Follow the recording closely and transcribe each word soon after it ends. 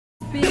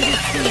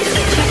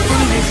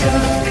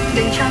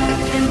đành chăng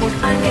thêm một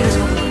ai kia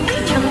rồi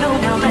chẳng đâu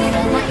nào hay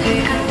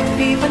để anh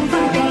vì vẫn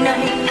vương tình này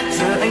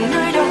giờ anh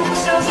nơi đâu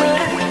sao giờ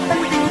đây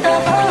ân tình ta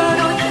vỡ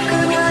đôi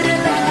cứ nhớ đến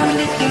anh buồn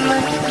đi khi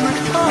mất mất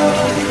thôi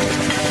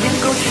những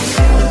câu chuyện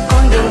xưa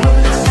con đường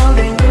mong sao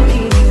để nhớ thì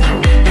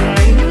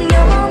ngày nhung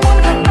nhớ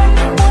muốn gần anh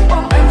muốn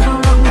ôm anh vào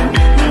lòng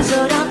nhưng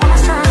giờ đã quá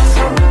xa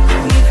xôi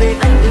nghĩ về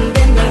anh từng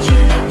đêm ngày chỉ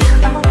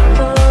áo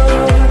mơ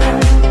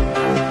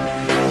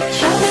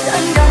chẳng biết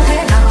anh đang thế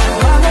nào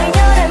mà ngày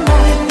nhớ em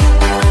môi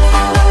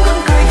phong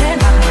gương cười thế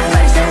mà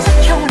phải dè dứt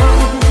trong lòng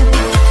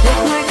một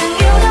người từng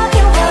yêu đã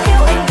yêu và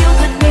yêu anh yêu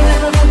thật nhiều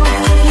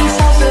nhưng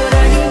sao giờ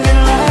đây nhìn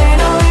lại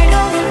nỗi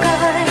đau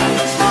cay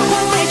sao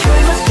cũng mây trời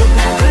mất rồi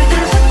người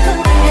từng rất thân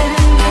em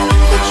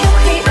phút trước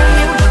khi anh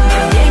yêu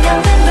lòng nhẹ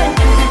nhàng đến bên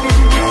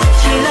em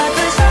chỉ là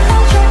thời gian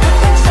không cho thật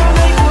anh sao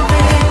nơi của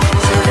về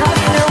giờ đã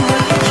đi đâu mà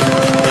biết chưa.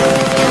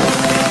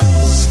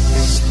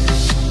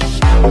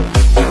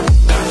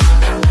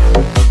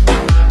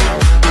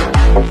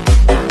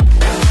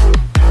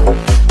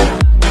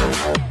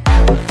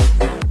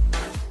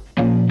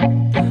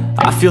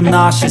 I feel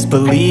nauseous,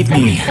 believe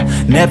me.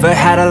 Never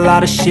had a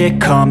lot of shit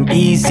come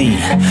easy.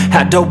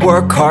 Had to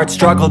work hard,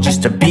 struggle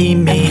just to be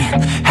me.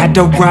 Had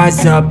to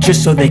rise up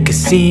just so they could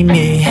see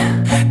me.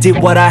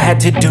 Did what I had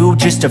to do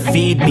just to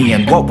feed me.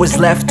 And what was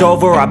left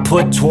over I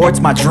put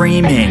towards my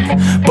dreaming.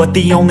 But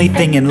the only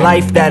thing in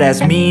life that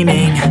has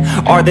meaning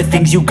are the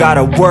things you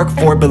gotta work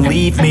for,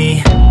 believe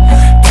me.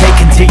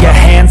 Take into your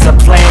hands a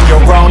plan,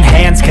 your own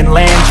hands can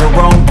land your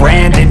own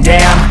brand. And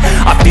damn,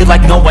 I feel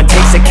like no one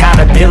takes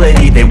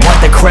accountability. They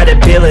want the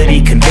credibility,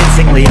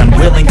 convincingly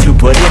unwilling to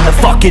put in the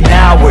fucking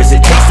hours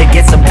it takes to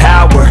get some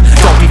power.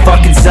 Don't be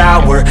fucking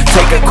sour,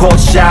 take a cold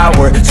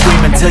shower.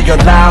 Scream until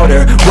you're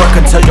louder, work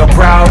until you're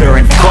prouder.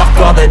 And fuck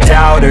all the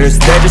doubters,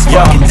 they're just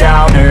fucking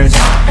downers.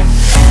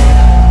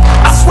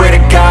 I swear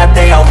to God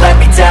they all let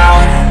me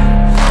down.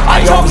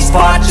 I always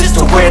fought just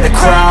to wear the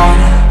crown.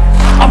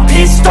 I'm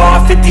pissed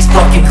off at these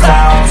fucking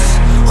clowns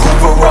who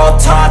were all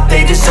taught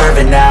they deserve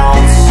an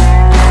ounce.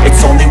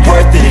 It's only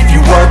worth it if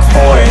you work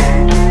for it.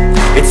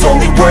 It's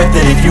only worth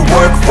it if you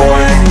work for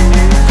it.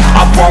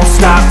 I won't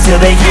stop till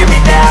they hear me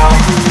now.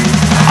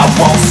 I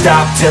won't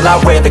stop till I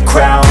wear the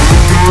crown.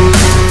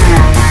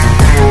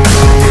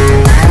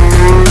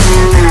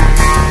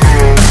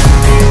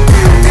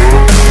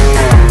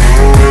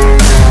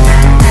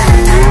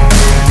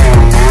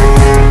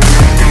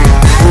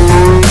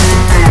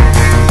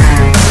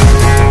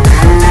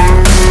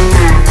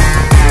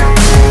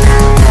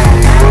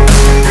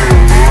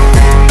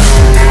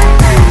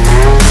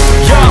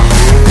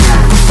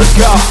 Let's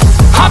go.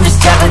 I'm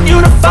just telling you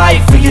to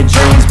fight for your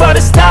dreams, but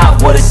it's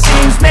not what it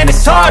seems. Man,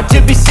 it's hard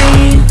to be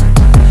seen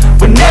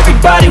when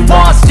everybody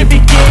wants to be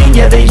king.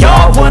 Yeah, they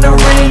all wanna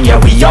ring. Yeah,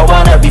 we all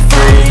wanna be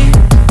free.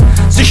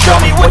 So show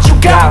me what you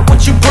got,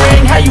 what you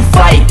bring. How you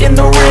fight in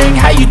the ring,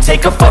 how you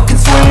take a fucking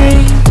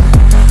swing.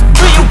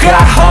 Do you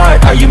got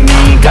heart? Are you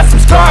mean? Got some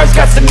scars,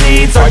 got some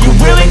needs. Are you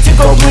willing to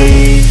go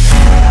bleed?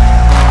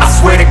 I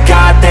swear to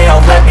God they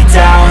all let me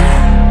down.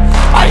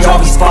 I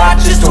always fought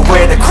just to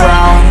wear the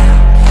crown.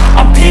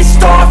 I'm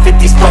pissed off at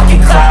these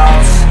fucking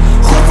clowns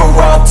who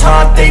were all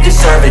taught they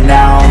deserve an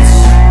ounce.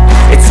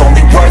 It's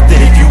only worth it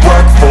if you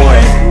work for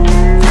it.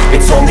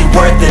 It's only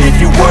worth it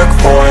if you work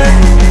for it.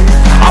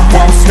 I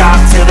won't stop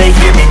till they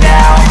hear me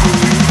now.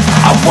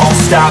 I won't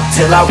stop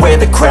till I wear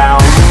the crown.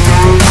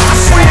 I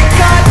swear to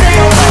God they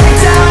all let me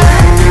down.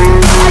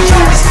 I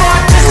always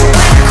fought just to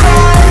wear the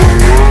crown.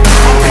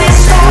 I'm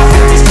pissed off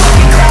at these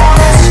fucking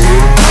clowns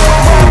who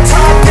were all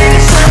taught they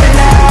deserve an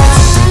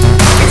ounce.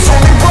 It's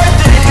only worth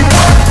it if you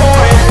work for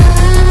it.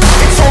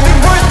 It's only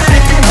worth it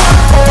if you work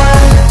for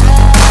it.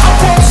 I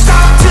won't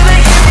stop till they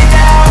hear me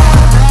now.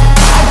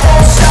 I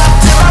won't stop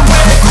till I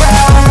wear the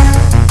crown.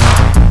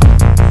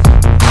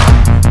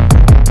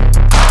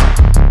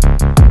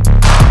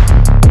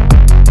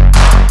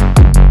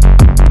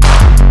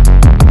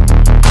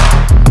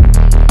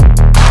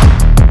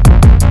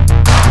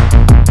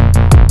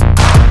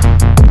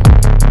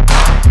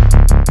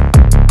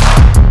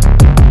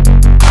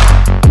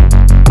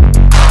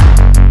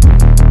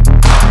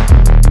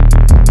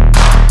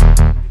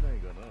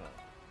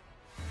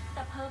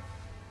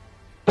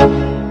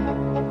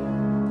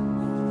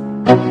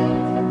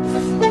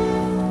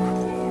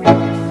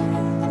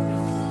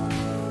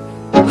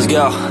 Let's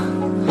go.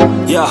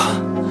 Yo,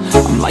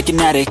 I'm like an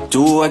addict,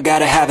 do I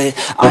gotta have it.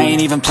 I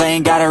ain't even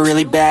playing, got a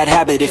really bad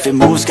habit. If it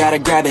moves, gotta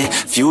grab it,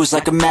 fuse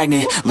like a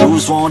magnet.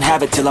 Lose, won't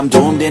have it till I'm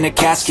doomed in a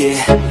casket.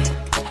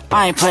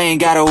 I ain't playing,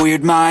 got a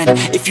weird mind.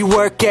 If you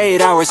work 8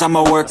 hours,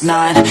 I'ma work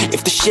 9.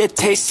 If the shit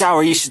tastes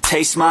sour, you should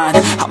taste mine.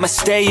 I'ma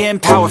stay in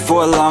power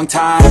for a long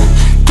time.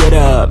 Get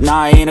up,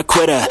 nah, I ain't a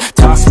quitter.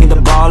 Toss me the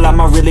ball, I'm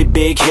a really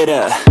big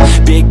hitter.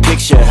 Big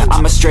picture,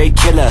 I'm a straight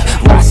killer.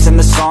 Rising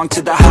the song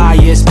to the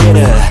highest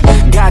bidder.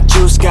 Got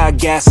juice, got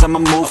gas, I'ma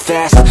move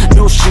fast.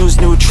 New shoes,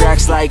 new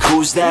tracks, like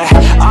who's that?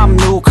 I'm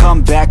new,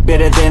 come back,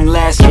 better than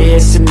last. Yeah,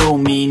 it's a new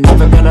me,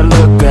 never gonna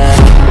look back.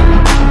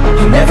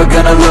 Never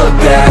gonna look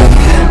back.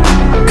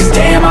 Cause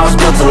damn, I was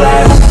built to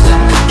last.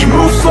 You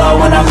move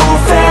slow and I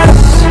move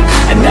fast,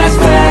 and that's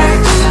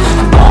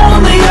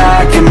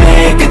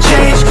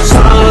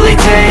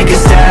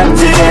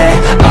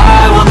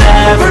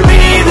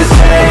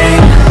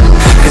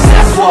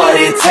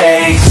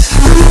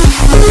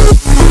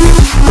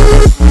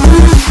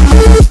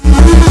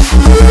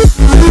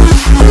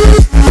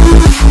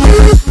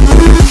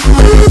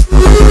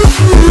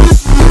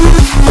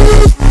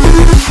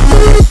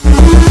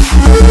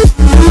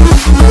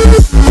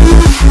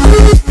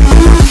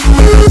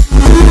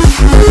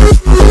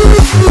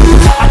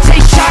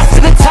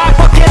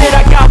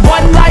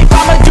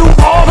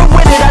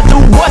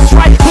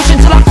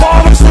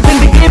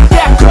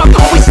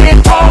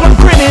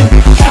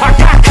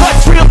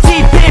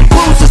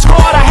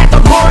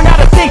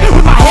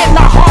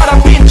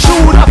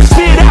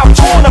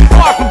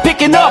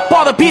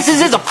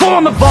pieces is a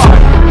form of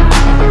art.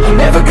 I'm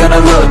never gonna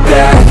look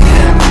back,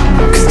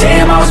 cause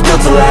damn, I was built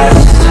to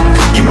last.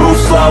 You move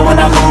slow and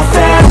I move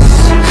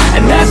fast,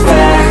 and that's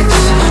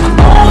facts.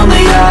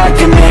 Only I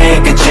can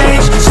make a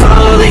change,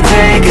 slowly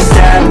take a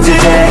step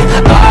today.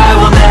 I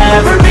will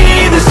never be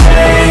the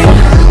same,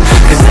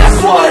 cause that's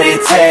what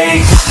it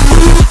takes.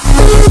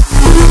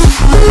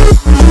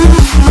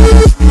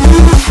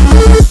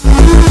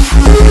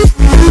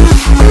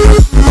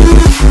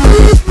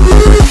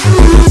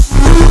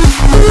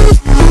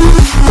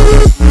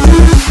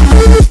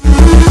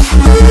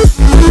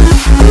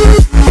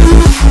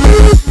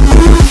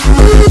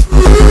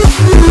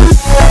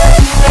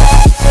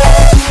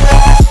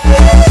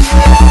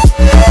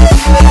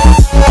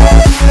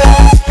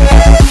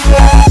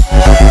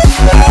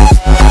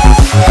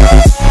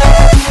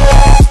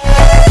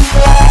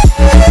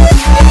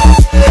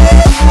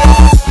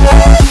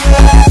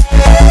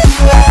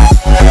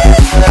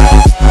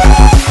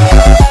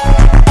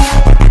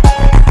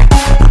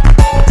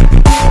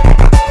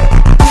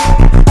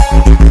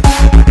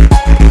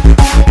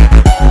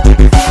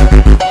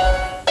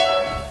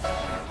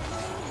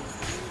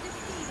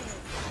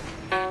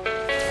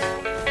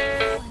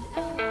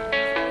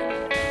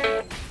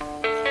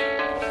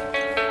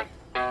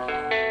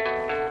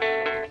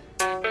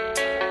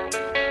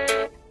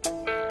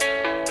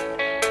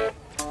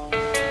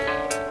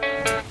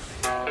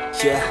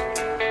 Yeah,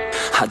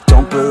 I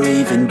don't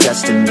believe in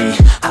destiny,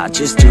 I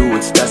just do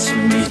what's best for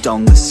me.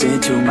 Don't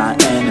listen to my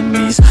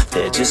enemies,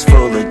 they're just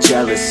full of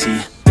jealousy.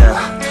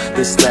 Yeah,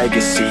 this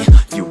legacy,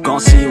 you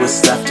gon' see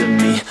what's left of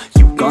me.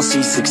 You gon'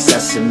 see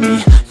success in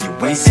me,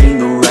 you ain't seen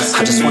the rest of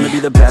me. I just wanna be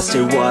the best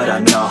at what I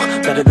know,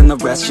 better than the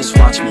rest, just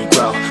watch me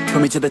grow.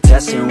 Put me to the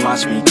test and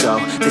watch me go.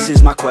 This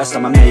is my quest,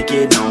 I'ma make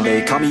it known.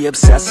 They call me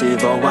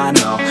obsessive, oh I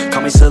know.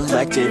 Call me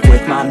selective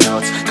with my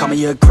notes, call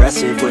me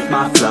aggressive with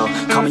my flow,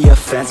 call me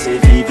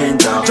offensive even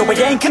though Joe, I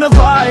ain't gonna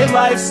lie,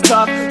 life's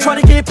tough. Try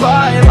to get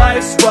by,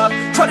 life's rough.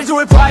 Try to do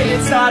it right,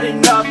 it's not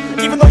enough.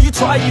 Even though you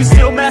try, you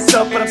still mess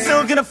up. But I'm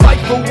still gonna fight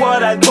for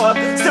what I love,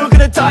 still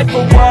gonna die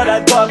for what I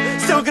love,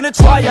 still gonna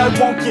try, I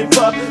won't give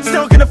up,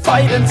 still gonna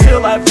fight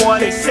until I've won.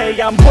 They say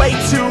I'm way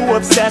too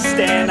obsessed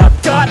and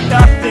I've got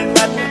nothing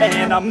left,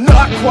 and I'm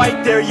not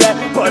quite there yet,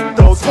 but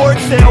those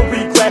words they'll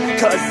regret,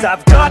 cause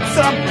I've got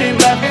something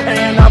left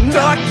and I'm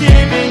not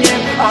giving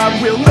in.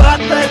 I will not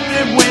let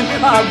them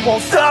win, I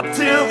won't stop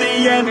till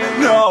the end,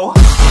 no.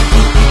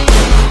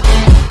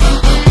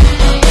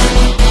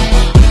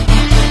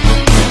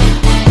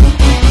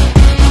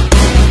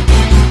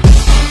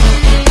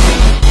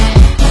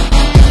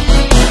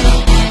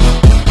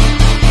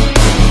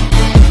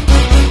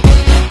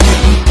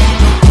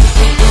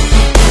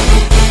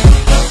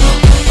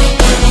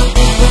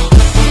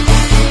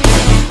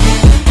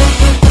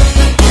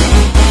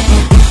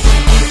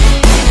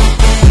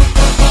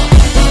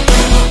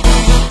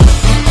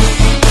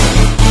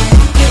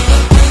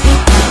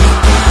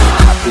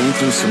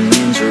 Some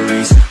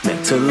injuries,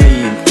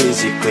 mentally and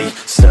physically.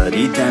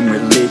 Studied them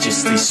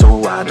religiously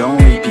so I don't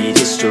repeat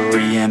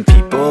history. And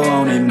people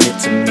won't admit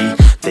to me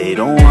they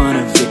don't want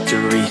a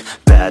victory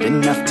bad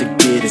enough to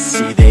get a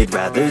C. They'd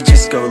rather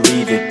just go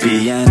leave it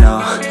be. I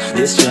know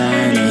this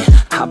journey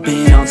I've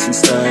been on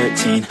since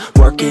 13,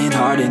 working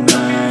hard and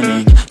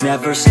learning,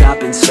 never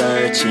stopping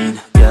searching.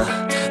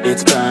 Yeah,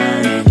 it's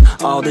burning,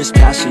 all this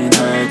passion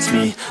hurts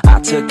me. I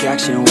took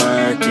action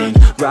working,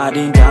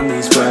 writing down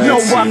these words. No,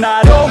 I'm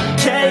not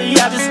okay,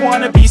 I just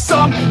wanna be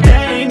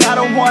something. I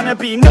don't wanna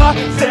be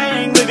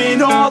nothing,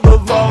 living all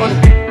alone.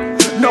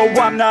 No,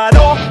 I'm not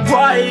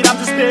alright, I'm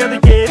just barely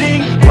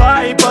getting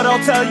by. But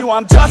I'll tell you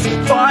I'm just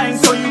fine,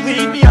 so you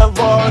leave me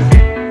alone.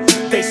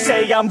 They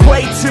say I'm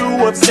way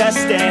too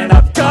obsessed and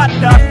I've got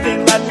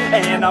nothing left,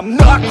 and I'm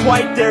not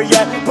quite there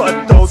yet,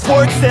 but those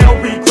words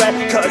they'll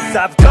regret, cause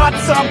I've got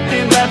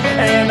something left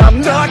and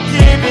I'm not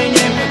giving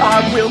in.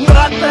 I will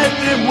not let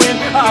them win,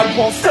 I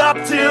won't stop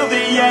till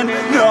the end,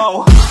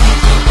 no.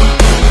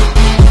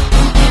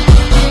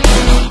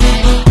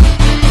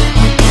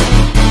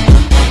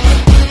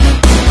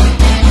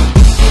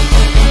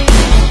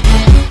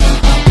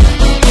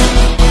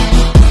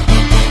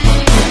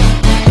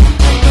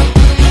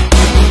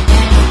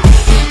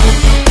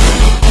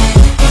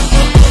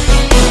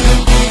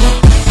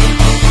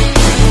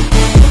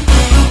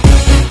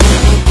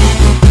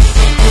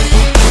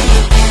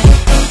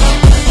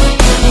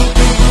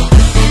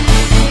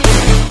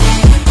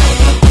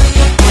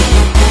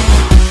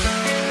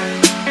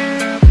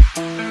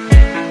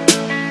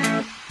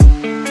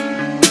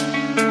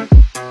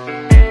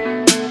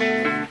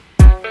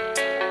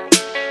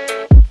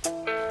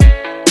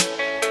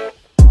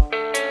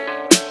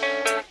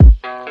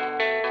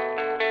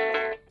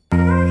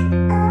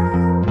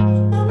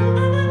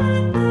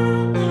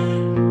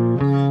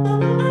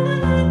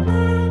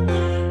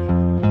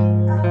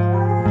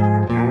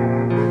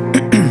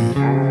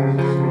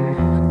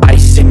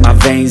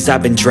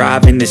 I've been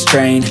driving this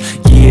train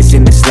is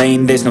in this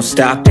lane, there's no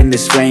stopping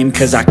this flame.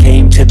 Cause I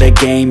came to the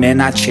game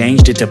and I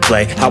changed it to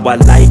play how I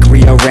like,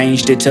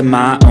 rearranged it to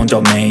my own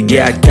domain.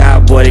 Yeah, I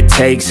got what it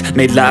takes,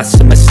 made lots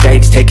of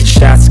mistakes, taking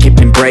shots,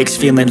 skipping breaks,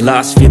 feeling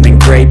lost, feeling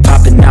great,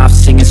 popping off,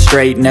 singing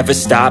straight, never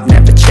stopped,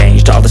 never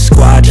changed. All the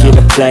squad here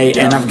to play,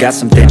 and I've got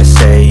something to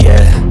say,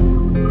 yeah.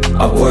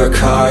 I work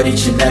hard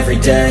each and every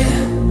day,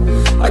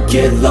 I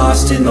get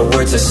lost in the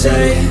words I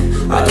say.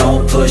 I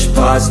don't push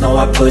pause, no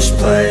I push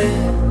play.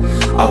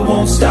 I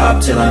won't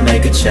stop till I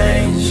make a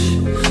change.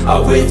 I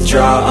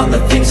withdraw on the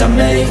things I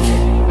make.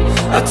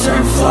 I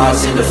turn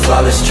flaws into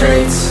flawless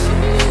traits.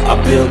 I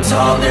build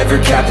tall,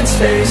 never capped in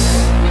space.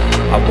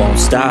 I won't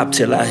stop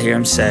till I hear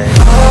him say,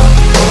 oh,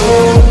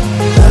 oh,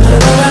 la, la,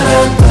 la, la,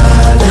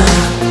 la,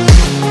 la.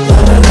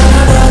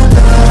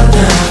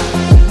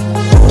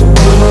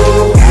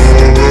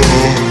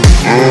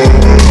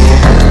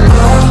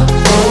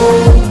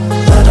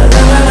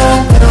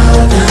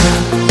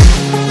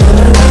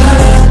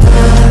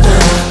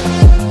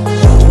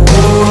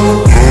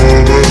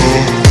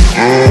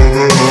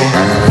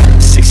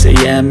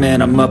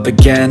 And I'm up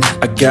again.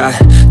 I got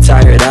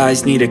tired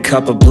eyes, need a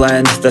cup of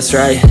blend. That's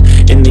right,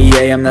 in the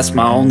AM, that's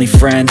my only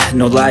friend.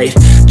 No light,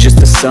 just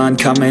the sun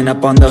coming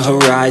up on the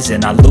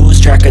horizon. I lose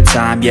track of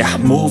time, yeah, I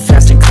move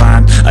fast and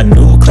climb a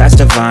new class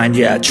divine,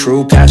 yeah,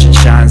 true passion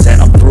shines.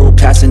 And I'm through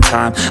passing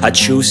time, I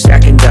choose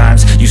stacking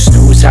dimes. You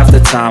snooze half the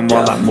time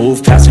while I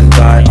move passing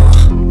by.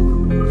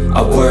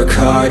 I work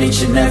hard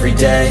each and every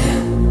day,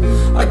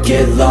 I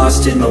get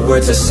lost in the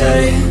words I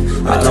say.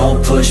 I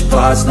don't push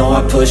pause, no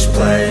I push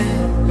play.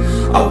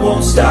 I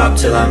won't stop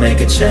till I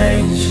make a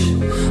change.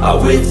 I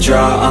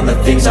withdraw on the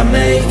things I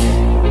make.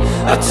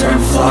 I turn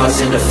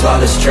flaws into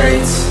flawless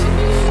traits.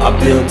 I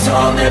build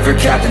tall, never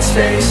capped in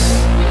space.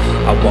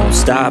 I won't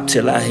stop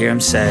till I hear him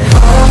say, oh,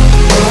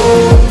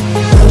 oh,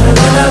 la,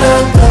 la, la,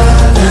 la,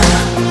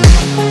 la, la.